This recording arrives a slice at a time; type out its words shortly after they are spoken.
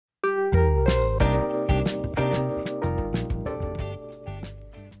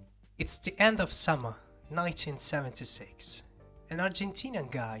It's the end of summer, 1976. An Argentinian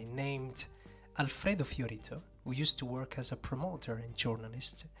guy named Alfredo Fiorito, who used to work as a promoter and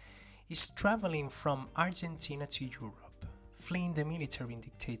journalist, is traveling from Argentina to Europe, fleeing the military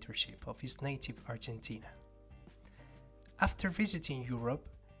dictatorship of his native Argentina. After visiting Europe,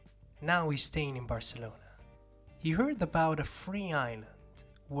 now he's staying in Barcelona. He heard about a free island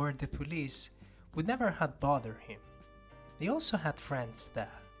where the police would never have bothered him. They also had friends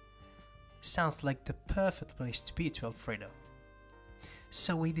there. Sounds like the perfect place to be to Alfredo.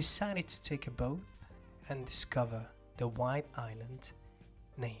 So he decided to take a boat and discover the white island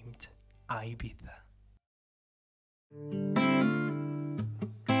named Ibiza.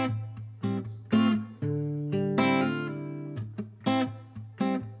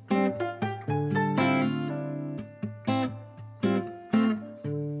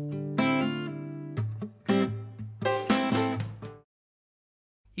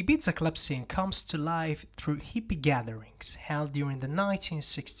 Ibiza club scene comes to life through hippie gatherings held during the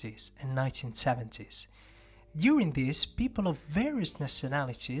 1960s and 1970s. During this, people of various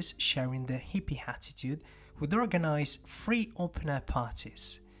nationalities sharing the hippie attitude would organize free open-air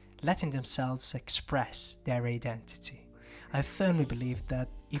parties, letting themselves express their identity. I firmly believe that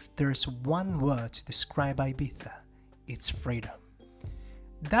if there's one word to describe Ibiza, it's freedom.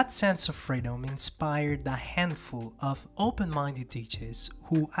 That sense of freedom inspired a handful of open-minded DJs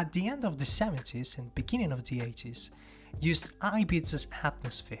who, at the end of the 70s and beginning of the 80s, used Ibiza's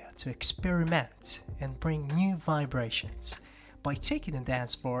atmosphere to experiment and bring new vibrations by taking the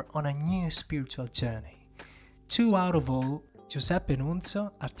dance floor on a new spiritual journey. Two out of all, Giuseppe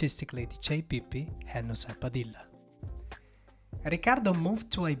Nunzio, artistically DJ Pippi, and José Padilla. Ricardo moved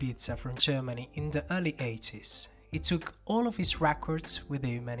to Ibiza from Germany in the early 80s. He took all of his records with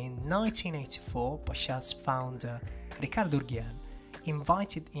him, and in 1984, Pasha's founder Ricardo Urgiel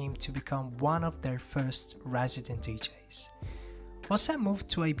invited him to become one of their first resident DJs. José moved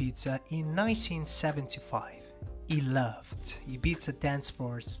to Ibiza in 1975. He loved Ibiza dance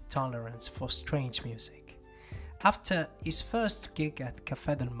floor's tolerance for strange music. After his first gig at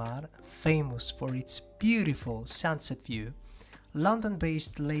Café del Mar, famous for its beautiful sunset view,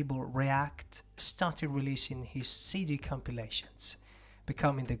 London-based label React started releasing his CD compilations,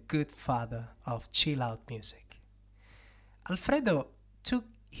 becoming the good father of chill-out music. Alfredo took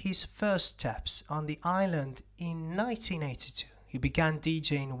his first steps on the island in 1982. He began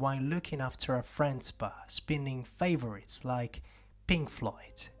DJing while looking after a friend's bar, spinning favorites like Pink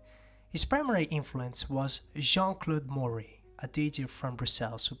Floyd. His primary influence was Jean-Claude Maury, a DJ from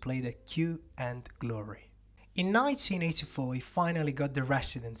Brussels who played at Q and Glory. In 1984, he finally got the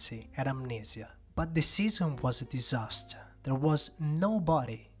residency at Amnesia, but the season was a disaster. There was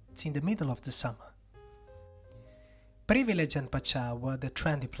nobody in the middle of the summer. Privilege and Pacha were the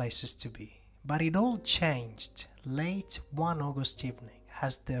trendy places to be, but it all changed late one August evening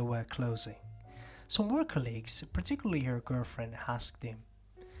as they were closing. Some work colleagues, particularly her girlfriend, asked him,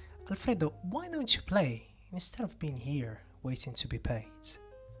 "Alfredo, why don't you play instead of being here waiting to be paid?"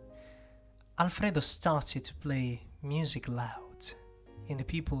 Alfredo started to play music loud, and the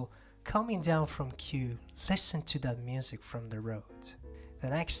people coming down from Q listened to that music from the road. The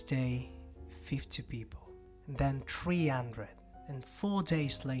next day, 50 people, and then 300, and 4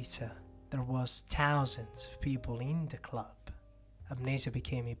 days later, there was thousands of people in the club. Amnesia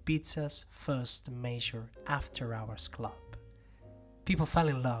became Ibiza's first major after-hours club. People fell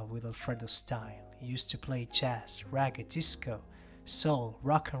in love with Alfredo's style. He used to play jazz, reggae, disco, soul,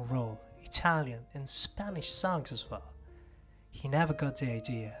 rock and roll, Italian and Spanish songs as well. He never got the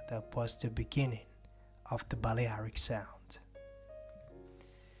idea that was the beginning of the Balearic Sound.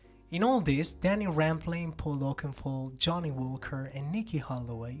 In all this, Danny Rampling, Paul Oakenfold, Johnny Walker and Nicky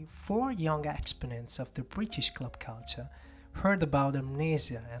Holloway, 4 young exponents of the British club culture, heard about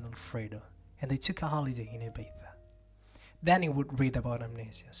Amnesia and Alfredo, and they took a holiday in Ibiza. Danny would read about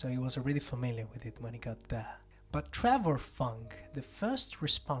Amnesia, so he was already familiar with it when he got there. But Trevor Funk, the first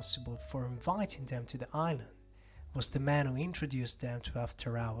responsible for inviting them to the island, was the man who introduced them to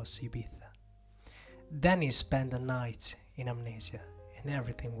After Hours Ibiza. Danny spent the night in Amnesia, and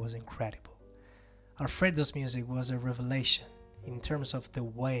everything was incredible. Alfredo's music was a revelation in terms of the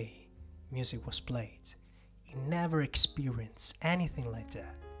way music was played. He never experienced anything like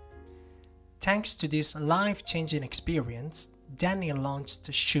that. Thanks to this life-changing experience, Danny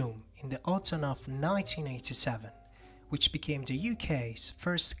launched Shoom in the autumn of 1987, which became the UK's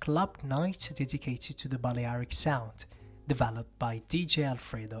first club night dedicated to the Balearic Sound, developed by DJ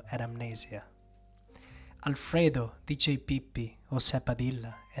Alfredo at Amnesia. Alfredo, DJ Pippi, José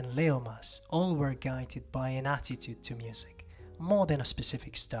Padilla and Leo Mas all were guided by an attitude to music, more than a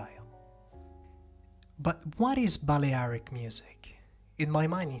specific style. But what is Balearic music? In my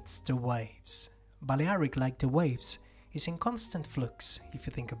mind, it's the waves. Balearic, like the waves, is in constant flux if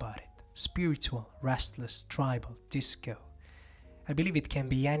you think about it. Spiritual, restless, tribal, disco. I believe it can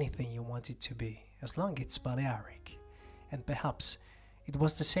be anything you want it to be, as long as it's Balearic. And perhaps it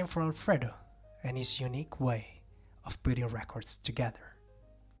was the same for Alfredo and his unique way of putting records together.